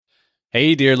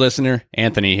Hey, dear listener,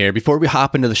 Anthony here. Before we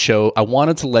hop into the show, I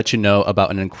wanted to let you know about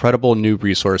an incredible new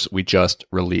resource we just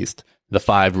released, The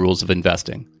 5 Rules of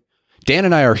Investing. Dan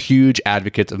and I are huge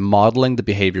advocates of modeling the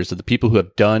behaviors of the people who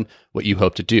have done what you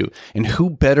hope to do. And who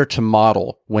better to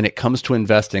model when it comes to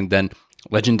investing than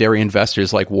legendary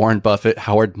investors like Warren Buffett,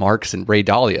 Howard Marks, and Ray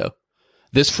Dalio?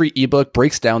 This free ebook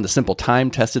breaks down the simple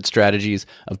time-tested strategies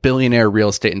of billionaire real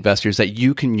estate investors that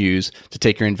you can use to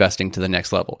take your investing to the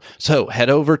next level. So head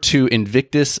over to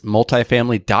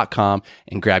invictusmultifamily.com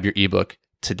and grab your ebook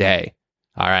today.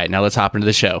 All right, now let's hop into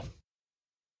the show.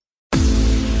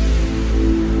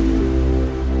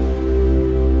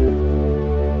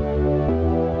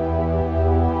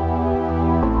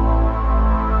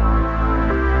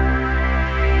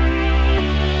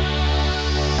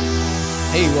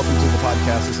 Hey, welcome to the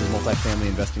podcast. This is Multifamily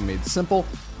Investing Made Simple.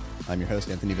 I'm your host,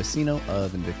 Anthony Vicino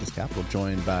of Invictus Capital,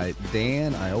 joined by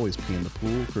Dan. I always pee in the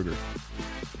pool, Kruger.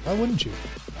 Why wouldn't you?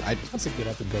 I Once I get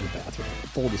up and go to the bathroom.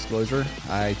 Full disclosure,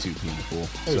 I too pee in the pool.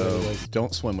 So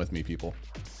don't swim with me, people.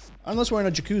 Unless we're in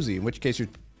a jacuzzi, in which case you're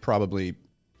probably,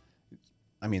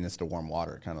 I mean, it's the warm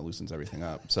water. It kind of loosens everything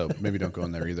up. So maybe don't go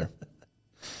in there either.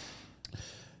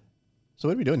 So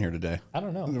what are we doing here today? I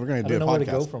don't know. We're going to do a podcast. I don't know where to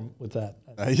go from with that.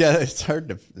 Yeah, it's hard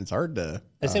to.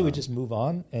 I say we just move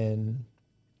on and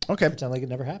pretend like it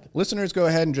never happened. Listeners, go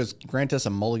ahead and just grant us a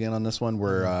mulligan on this one.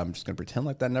 We're just going to pretend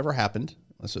like that never happened.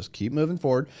 Let's just keep moving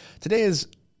forward. Today is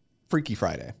Freaky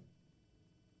Friday.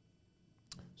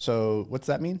 So what's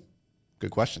that mean? Good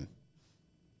question.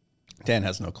 Dan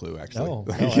has no clue, actually. No,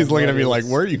 he's looking at me like,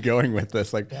 where are you going with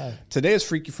this? Like, yeah. Today is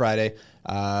Freaky Friday.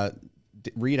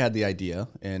 Reed had the idea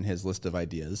in his list of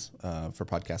ideas for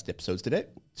podcast episodes today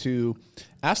to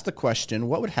ask the question,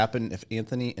 what would happen if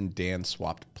Anthony and Dan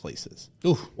swapped places?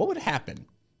 Ooh. What would happen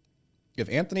if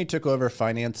Anthony took over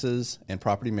finances and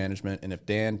property management and if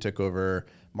Dan took over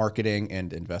marketing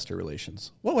and investor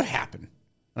relations? What would happen?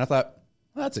 And I thought,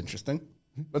 well, that's interesting.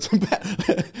 Let's unpack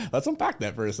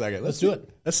that for a second. Let's do it.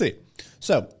 Let's see.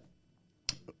 So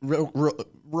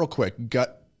real quick,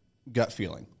 gut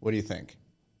feeling. What do you think?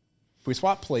 If we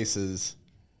swap places,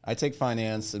 I take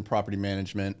finance and property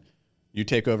management, you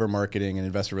take over marketing and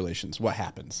investor relations, what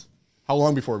happens? How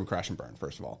long before we crash and burn,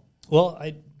 first of all? Well,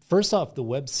 first off, the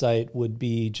website would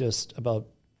be just about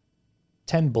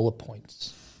 10 bullet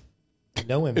points.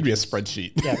 No images. It'd be a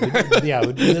spreadsheet. It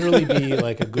would literally be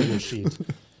like a Google sheet.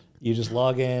 You just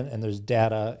log in and there's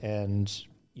data and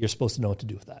you're supposed to know what to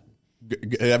do with that.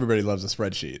 Everybody loves a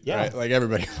spreadsheet, right? Like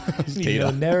everybody loves data. No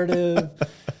narrative.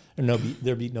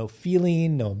 There'd be no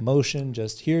feeling, no emotion,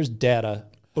 just here's data.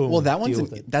 Boom, well,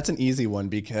 that's an easy one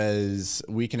because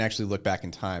we can actually look back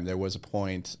in time. There was a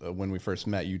point when we first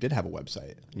met, you did have a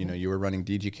website. You know, you were running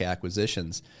DGK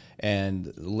Acquisitions.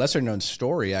 And lesser known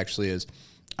story actually is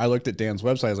I looked at Dan's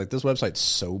website. I was like, this website's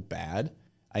so bad.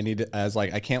 I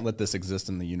can't let this exist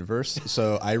in the universe.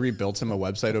 So I rebuilt him a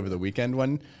website over the weekend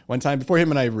one time before him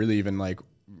and I really even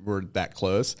were that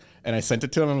close. And I sent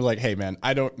it to him and was like, hey man,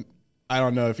 I don't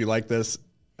know if you like this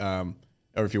or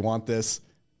if you want this,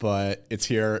 but it's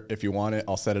here. If you want it,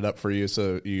 I'll set it up for you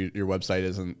so your website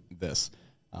isn't this.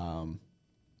 And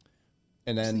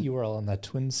then you were all on that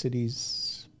Twin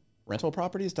Cities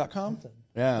rentalproperties.com.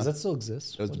 Yeah. Does that still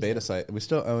exist? It was the beta site. We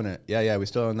still own it. Yeah, we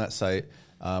still own that site.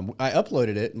 I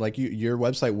uploaded it. Like your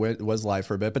website was live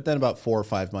for a bit, but then about 4 or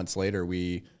 5 months later,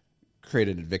 we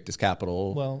created Invictus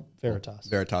Capital. Well,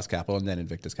 Veritas Capital, and then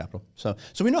Invictus Capital. So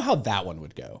we know how that one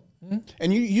would go. Mm-hmm.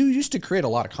 And you used to create a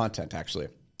lot of content, actually.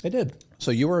 I did. So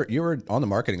you were on the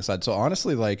marketing side. So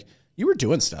honestly, like you were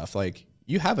doing stuff. Like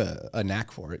you have a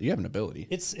knack for it. You have an ability.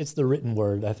 It's the written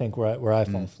word, I think, where I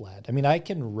fall flat. I mean, I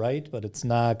can write, but it's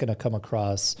not going to come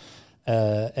across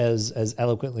as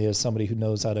eloquently as somebody who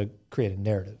knows how to create a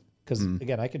narrative. Because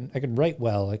again, I can write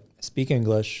well. I speak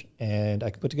English, and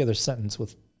I can put together a sentence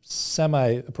with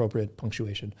semi-appropriate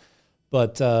punctuation,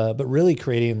 but really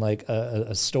creating like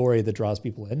a story that draws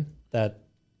people in,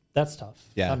 that's tough.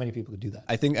 Yeah. Not many people could do that.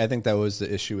 I think that was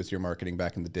the issue with your marketing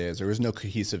back in the days. There was no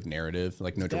cohesive narrative,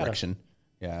 like no direction.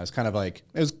 Yeah, it was kind of like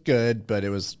it was good, but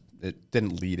it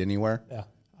didn't lead anywhere. Yeah.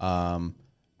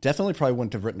 Definitely probably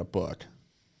wouldn't have written a book.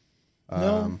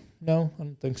 No, I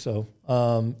don't think so.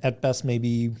 At best,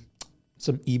 maybe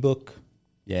some ebook.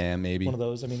 Yeah, maybe one of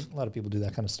those. I mean, a lot of people do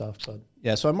that kind of stuff, but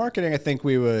yeah. So in marketing, I think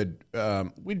we would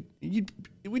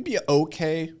we'd be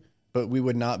okay, but we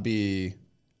would not be.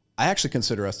 I actually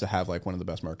consider us to have like one of the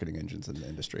best marketing engines in the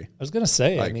industry. I was gonna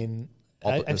say. Like, I mean,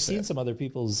 I've seen some other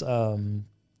people's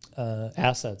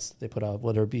assets they put out,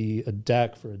 whether it be a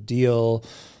deck for a deal,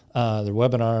 their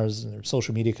webinars, and their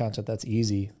social media content. That's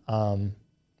easy. I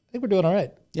think we're doing all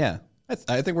right. Yeah.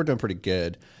 I think we're doing pretty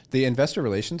good. The investor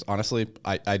relations, honestly,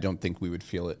 I don't think we would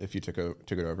feel it if you took it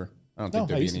over. I don't think No, I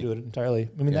there'd be used to any. do it entirely.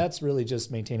 I mean, that's really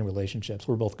just maintaining relationships.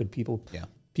 We're both good people. Yeah.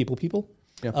 People.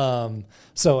 Yeah.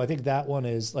 So I think that one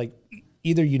is like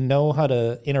either you know how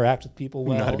to interact with people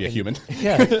well. You know how to be a human.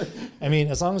 Yeah. I mean,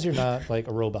 as long as you're not like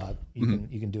a robot, you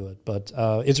can do it. But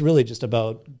it's really just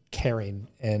about caring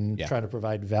and trying to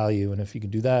provide value. And if you can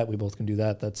do that, we both can do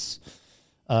that. That's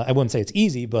I wouldn't say it's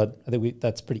easy, but I think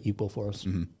that's pretty equal for us.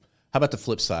 How about the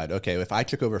flip side? Okay, if I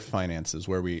took over finances,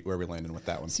 where we landing with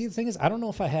that one? See, the thing is, I don't know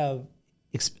if I have.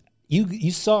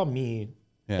 You saw me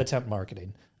attempt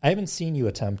marketing. I haven't seen you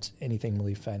attempt anything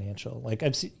really financial. Like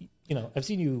I've seen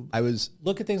you.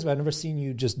 Look at things, but I've never seen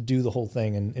you just do the whole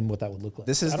thing and what that would look like.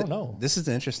 I don't know. This is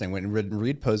interesting. When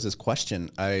Reed posed this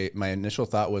question, my initial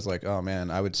thought was like, oh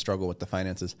man, I would struggle with the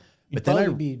finances. But then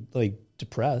I'd be like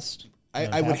depressed.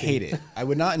 I would hate it. I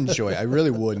would not enjoy it. I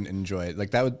really wouldn't enjoy it.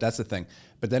 Like that's the thing.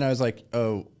 But then I was like,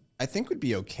 oh, I think would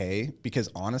be okay because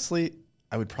honestly,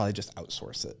 I would probably just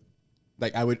outsource it.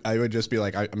 Like I would just be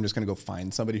like, I'm just going to go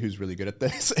find somebody who's really good at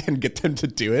this and get them to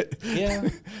do it. Yeah.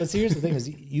 But see, here's the thing is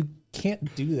you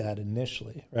can't do that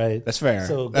initially, right? That's fair.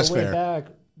 So That's way fair. back,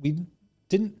 we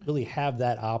didn't really have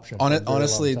that option.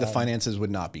 Honestly, the finances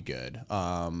would not be good.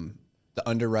 The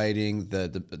underwriting,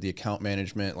 the account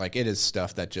management, like it is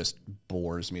stuff that just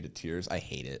bores me to tears. I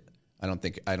hate it. I don't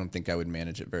think I would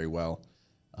manage it very well.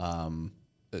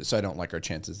 So I don't like our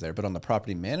chances there. But on the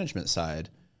property management side,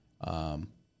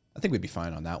 I think we'd be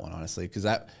fine on that one, honestly, because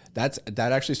that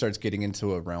actually starts getting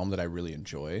into a realm that I really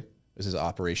enjoy. This is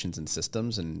operations and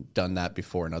systems, and done that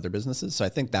before in other businesses. So I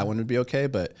think that one would be okay,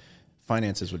 but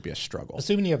finances would be a struggle.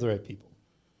 Assuming you have the right people.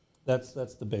 That's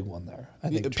the big one there. I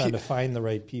think trying to find the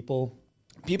right people.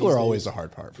 People are always the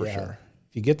hard part, for sure.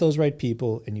 If you get those right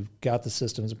people and you've got the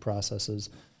systems and processes,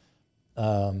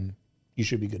 you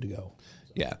should be good to go.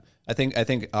 Yeah. I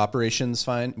think operations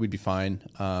fine. We'd be fine.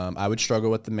 I would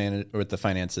struggle with the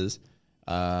finances.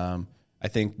 I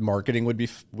think marketing would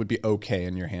be okay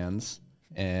in your hands,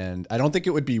 and I don't think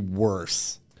it would be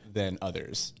worse than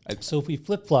others. So if we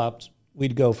flip flopped,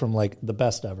 we'd go from like the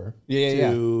best ever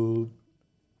to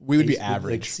we would be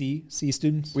average. Like C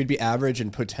students. We'd be average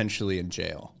and potentially in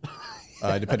jail.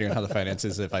 Depending on how the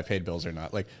finances, if I paid bills or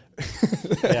not. Like,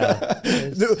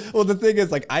 well, the thing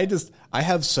is, like, I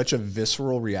have such a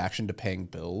visceral reaction to paying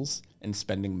bills and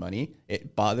spending money.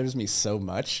 It bothers me so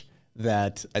much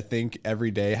that I think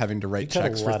every day having to write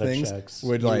checks for things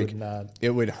would it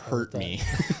would hurt me.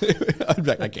 I'd be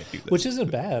like, I can't do this. Which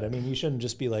isn't bad. I mean, you shouldn't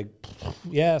just be like,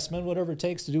 yeah, spend whatever it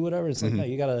takes to do whatever. It's like, no,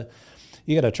 you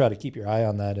gotta try to keep your eye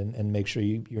on that and make sure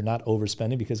you're not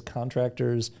overspending, because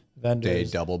contractors, vendors, they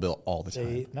double bill all the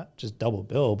time. They not just double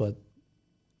bill, but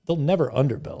they'll never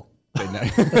underbill.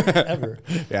 Ever.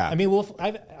 Yeah. I mean,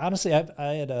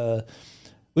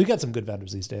 we've got some good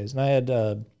vendors these days, and I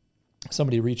had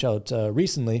somebody reach out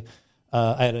recently.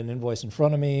 I had an invoice in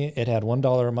front of me. It had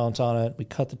 $1 amount on it. We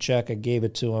cut the check. I gave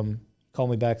it to him. Called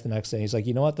me back the next day. He's like,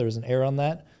 you know what? There was an error on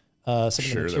that. Some of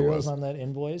the materials on that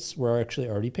invoice were actually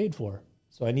already paid for.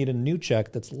 So I need a new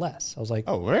check that's less. I was like,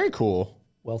 oh, very cool.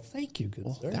 Well, thank you, good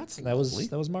sir. That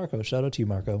was Marco. Shout out to you,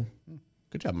 Marco.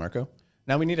 Good job, Marco.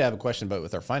 Now we need to have a question about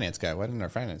with our finance guy. Why didn't our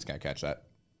finance guy catch that?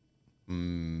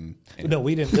 Anyway. No,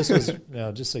 we didn't. This was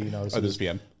just so you know. This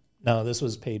PM. No, this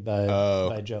was paid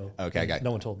by Joe. Okay, I got it.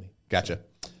 No one told me. Gotcha.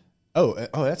 Oh,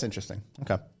 that's interesting.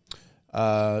 Okay.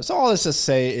 So all this to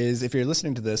say is, if you're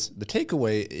listening to this, the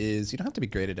takeaway is you don't have to be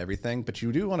great at everything, but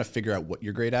you do want to figure out what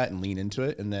you're great at and lean into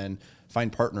it, and then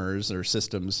find partners or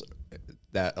systems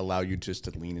that allow you just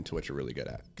to lean into what you're really good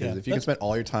at. Because if you can spend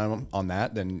all your time on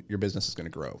that, then your business is going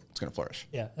to grow. It's going to flourish.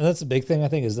 Yeah, and that's the big thing, I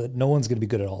think, is that no one's going to be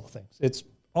good at all the things. It's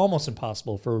almost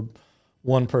impossible for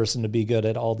one person to be good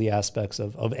at all the aspects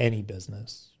of any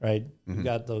business, right? Mm-hmm. You've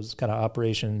got those kind of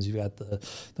operations, you've got the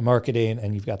marketing,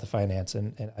 and you've got the finance.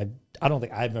 And I don't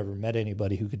think I've ever met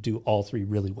anybody who could do all three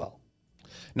really well.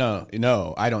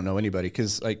 No, I don't know anybody,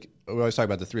 because like we always talk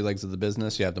about the three legs of the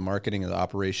business. You have the marketing, the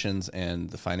operations, and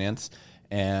the finance.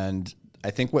 And I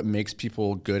think what makes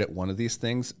people good at one of these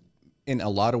things, in a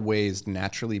lot of ways,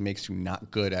 naturally makes you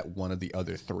not good at one of the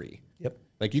other three. Yep.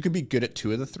 Like you could be good at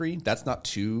two of the three. That's not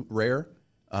too rare.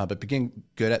 But being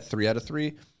good at 3 out of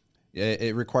 3,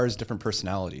 it requires different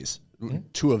personalities. Mm-hmm.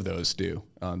 2 of those do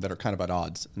that are kind of at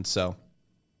odds. And so,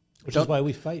 which is why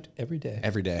we fight every day.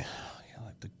 Every day,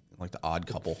 like the odd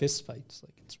couple fist fights.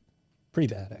 Like it's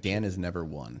pretty bad. Actually. Dan has never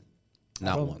won,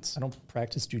 not once. I don't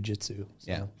practice jujitsu. So.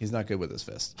 Yeah, he's not good with his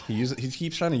fist. He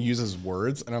keeps trying to use his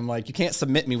words, and I'm like, you can't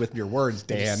submit me with your words,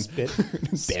 Dan. Spit,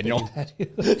 Daniel.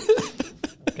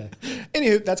 Okay.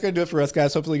 Anywho, that's going to do it for us,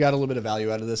 guys. Hopefully you got a little bit of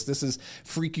value out of this. This is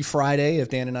Freaky Friday. If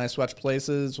Dan and I switch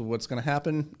places, what's going to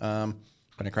happen? Going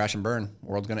to crash and burn.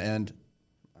 World's going to end.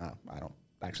 I don't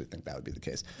actually think that would be the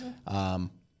case.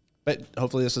 But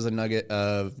hopefully this is a nugget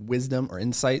of wisdom or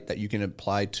insight that you can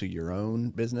apply to your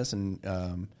own business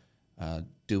and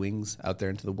doings out there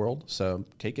into the world. So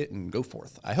take it and go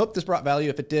forth. I hope this brought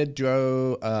value. If it did,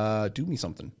 Joe, do me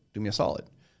something. Do me a solid.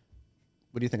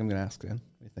 What do you think I'm going to ask, Dan?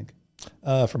 What do you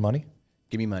think? For money.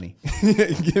 Give me money.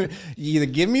 Either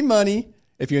give me money.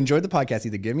 If you enjoyed the podcast,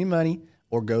 either give me money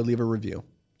or go leave a review.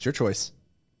 It's your choice.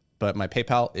 But my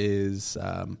PayPal is,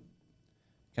 I'm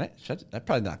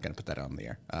probably not going to put that on the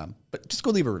air. But just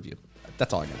go leave a review.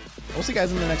 That's all I got. We'll see you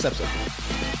guys in the next episode.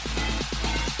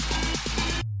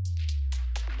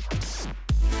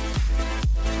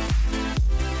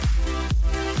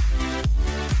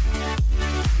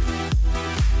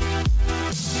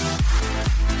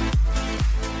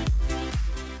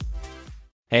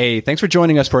 Hey, thanks for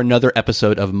joining us for another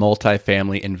episode of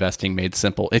Multifamily Investing Made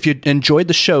Simple. If you enjoyed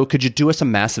the show, could you do us a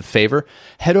massive favor?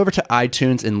 Head over to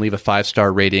iTunes and leave a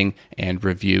 5-star rating and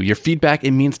review. Your feedback,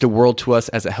 it means the world to us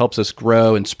as it helps us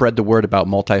grow and spread the word about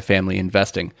multifamily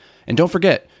investing. And don't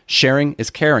forget, sharing is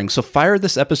caring. So fire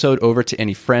this episode over to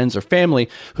any friends or family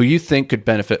who you think could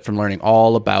benefit from learning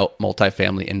all about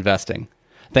multifamily investing.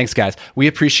 Thanks, guys. We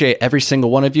appreciate every single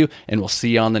one of you, and we'll see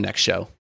you on the next show.